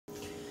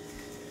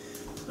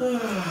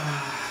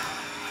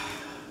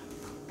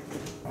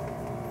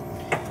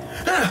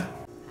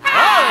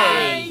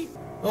Hi!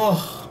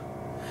 Oh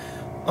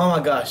my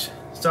gosh.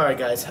 Sorry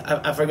guys,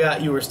 I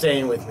forgot you were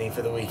staying with me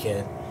for the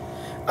weekend.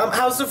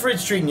 How's the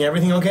fridge treating you?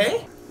 Everything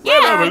okay?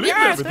 Yeah, there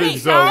are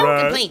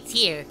no complaints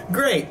here.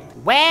 Great.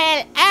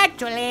 Well,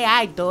 actually,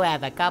 I do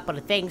have a couple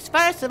of things.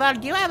 First of all,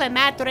 do you have a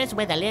mattress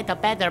with a little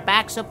better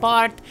back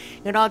support?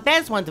 You know,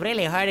 this one's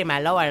really hurting my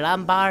lower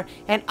lumbar.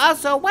 And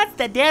also, what's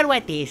the deal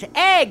with these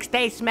eggs?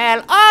 They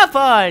smell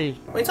awful.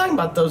 What are you talking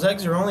about? Those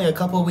eggs are only a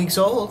couple weeks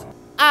old.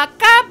 A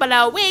couple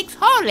of weeks?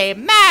 Holy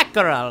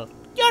mackerel.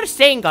 You're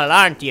single,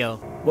 aren't you?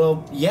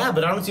 Well, yeah,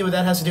 but I don't see what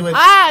that has to do with...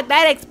 Ah,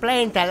 that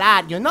explains a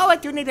lot. You know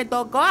what you need to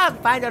do? Go out and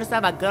find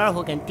yourself a girl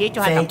who can teach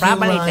you how to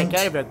properly take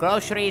care of your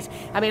groceries.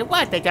 I mean,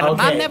 what? Did your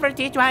mom never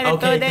teach you how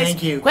to do this?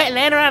 Thank you. Quit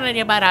laying around on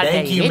your butt all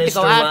day. You need to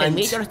go out and Lunt.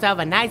 meet yourself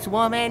a nice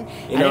woman.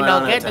 You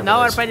know, get to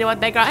know her pretty well.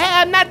 Hey,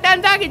 I'm not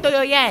done talking to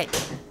you yet.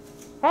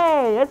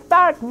 Hey, it's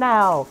dark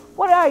now.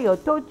 What are you,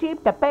 too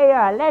cheap to pay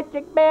your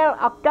electric bill?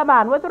 Oh, come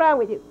on, what's wrong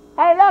with you?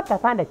 Hey, look, I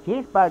found a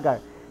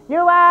cheeseburger.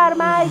 You are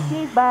my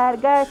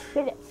cheeseburger.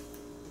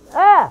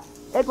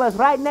 It was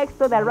right next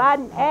to the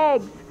rotten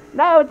eggs.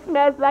 Now it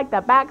smells like the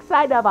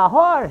backside of a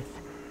horse.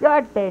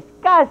 You're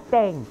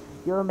disgusting.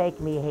 You make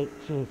me hate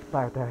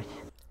cheeseburgers.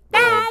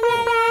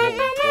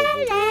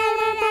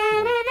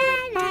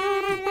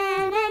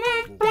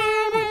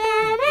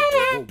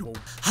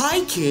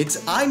 Hi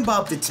kids, I'm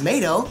Bob the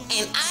Tomato.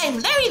 And I'm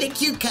Larry the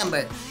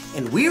Cucumber.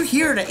 And we're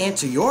here to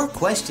answer your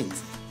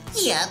questions.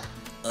 Yep.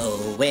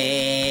 Oh,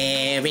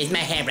 where is my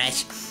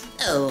hairbrush?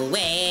 Oh,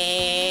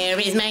 where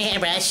is my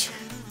hairbrush?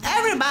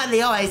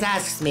 Everybody always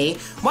asks me,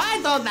 why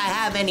don't I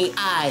have any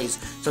eyes?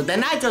 So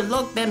then I just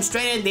look them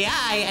straight in the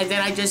eye and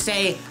then I just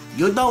say,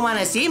 you don't want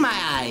to see my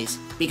eyes.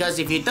 Because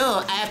if you do,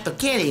 I have to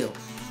kill you.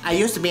 I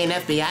used to be an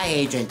FBI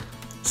agent.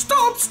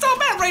 Stop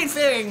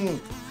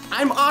everything!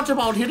 I'm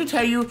Archibald here to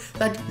tell you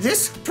that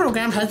this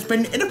program has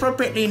been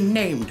inappropriately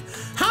named.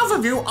 Half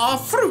of you are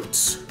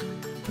fruits,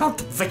 not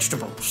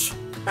vegetables.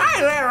 Hi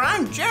there,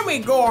 I'm Jimmy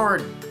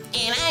Gord.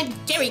 And I'm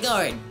Jerry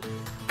Gord.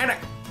 And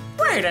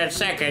wait a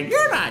second,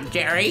 you're not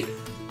Jerry.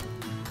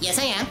 Yes,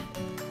 I am.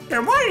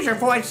 Then why does your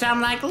voice sound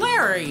like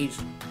Larry's?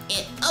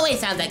 It always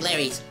sounds like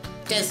Larry's,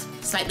 just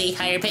slightly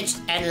higher pitched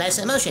and less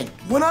emotion.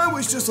 When I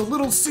was just a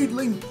little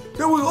seedling,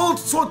 there was all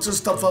sorts of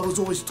stuff I was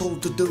always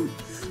told to do,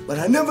 but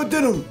I never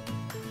did them.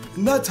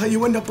 And that's how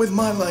you end up with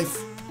my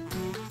life.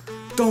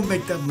 Don't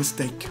make that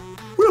mistake.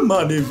 Well,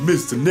 my name's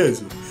Mr.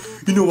 Nezza.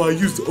 You know, I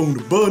used to own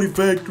a bunny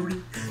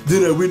factory,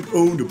 then I went and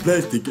owned a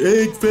plastic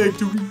egg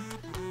factory.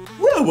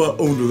 Well, I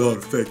owned a lot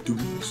of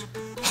factories.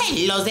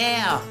 Hello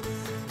there.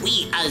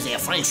 We are the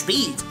French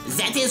bees.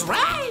 That is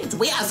right.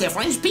 We are the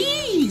French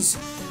bees.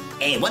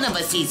 One of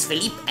us is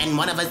Philippe and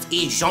one of us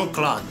is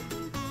Jean-Claude.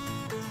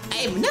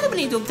 I've never been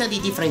able to tell the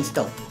difference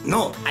though.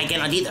 No, I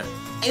cannot either.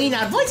 I mean,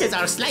 our voices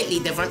are slightly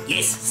different.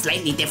 Yes,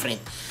 slightly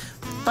different.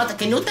 But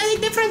can you tell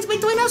the difference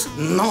between us?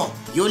 No.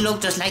 You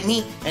look just like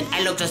me and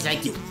I look just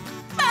like you.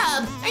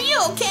 Bob, are you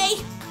okay?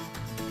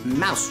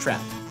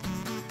 Mousetrap.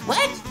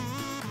 What?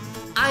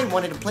 I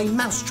wanted to play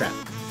Mousetrap.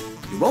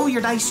 You roll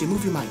your dice, you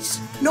move your mice.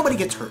 Nobody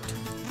gets hurt.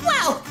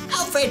 Wow,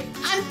 Alfred,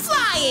 I'm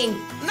flying!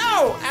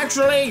 No,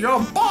 actually, you're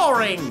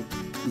boring!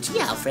 Gee,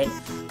 Alfred,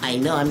 I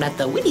know I'm not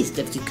the wittiest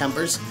of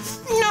cucumbers.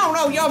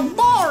 No, you're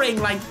boring,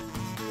 like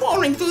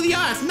boring through the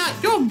earth, not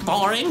you're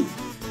boring.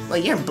 Well,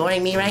 you're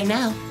boring me right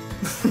now.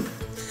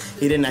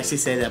 He didn't actually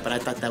say that, but I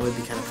thought that would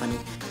be kind of funny.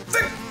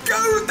 The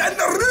golden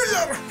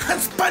ruler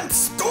has been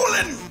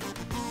stolen!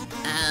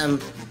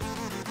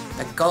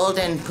 The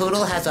golden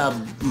poodle has a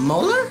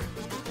molar?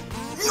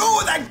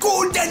 No, the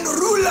golden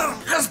ruler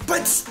has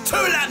been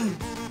stolen!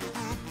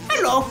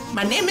 Hello,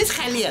 my name is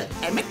Khalil.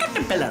 I'm a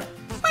caterpillar.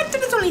 But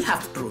that is only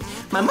half true.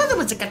 My mother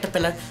was a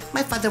caterpillar,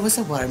 my father was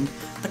a worm,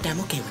 but I'm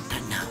okay with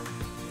that now.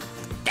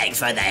 Thanks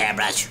for the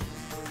hairbrush.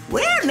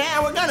 Well,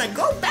 now we're gonna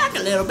go back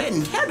a little bit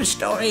and tell the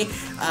story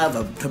of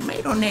a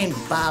tomato named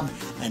Bob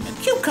and a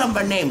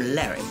cucumber named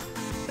Larry.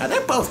 Now,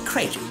 they're both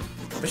crazy,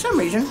 but for some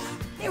reason,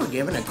 they were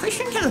given a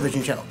Christian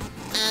television show.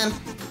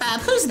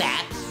 Bob, who's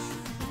that?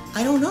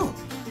 I don't know.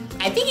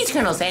 I think he's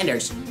Colonel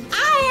Sanders.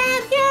 I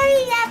am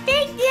Fury the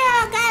Big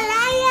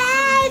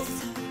Goliath!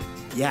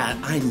 Yeah,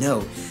 I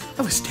know.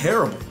 That was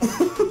terrible.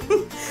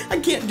 I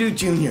can't do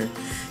Junior.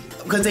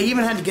 Because they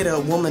even had to get a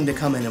woman to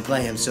come in and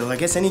play him, so I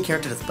guess any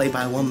character that's played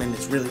by a woman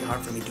is really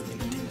hard for me to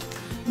imitate.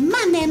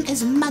 My name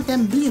is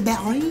Madame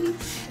Blueberry,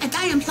 and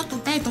I am here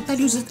today to tell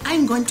you that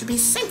I'm going to be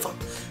thankful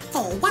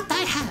for what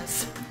I have.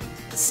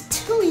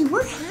 Stewie,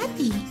 we're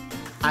happy.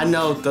 I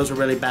know those are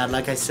really bad.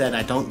 Like I said,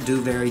 I don't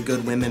do very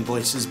good women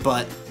voices,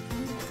 but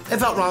it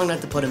felt wrong not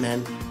to put them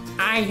in.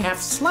 I have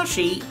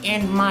slushy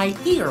in my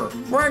ear.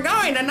 We're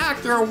going to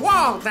knock your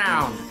wall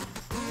down.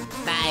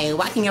 By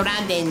walking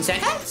around in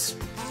circles?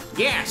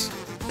 Yes.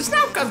 It's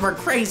not because we're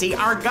crazy.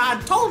 Our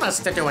God told us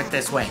to do it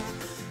this way.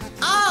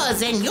 Oh,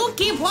 then you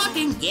keep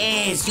walking.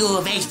 Yes, you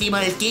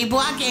vegetables, keep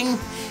walking.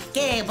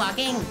 Keep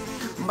walking.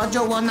 but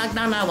you will knock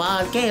down a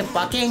wall. Keep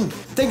walking.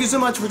 Thank you so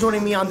much for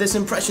joining me on this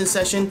impression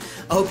session.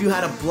 I hope you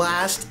had a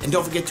blast, and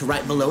don't forget to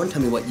write below and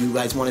tell me what you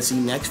guys want to see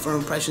next for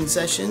impression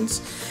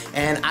sessions.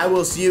 And I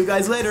will see you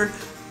guys later.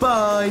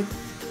 Bye.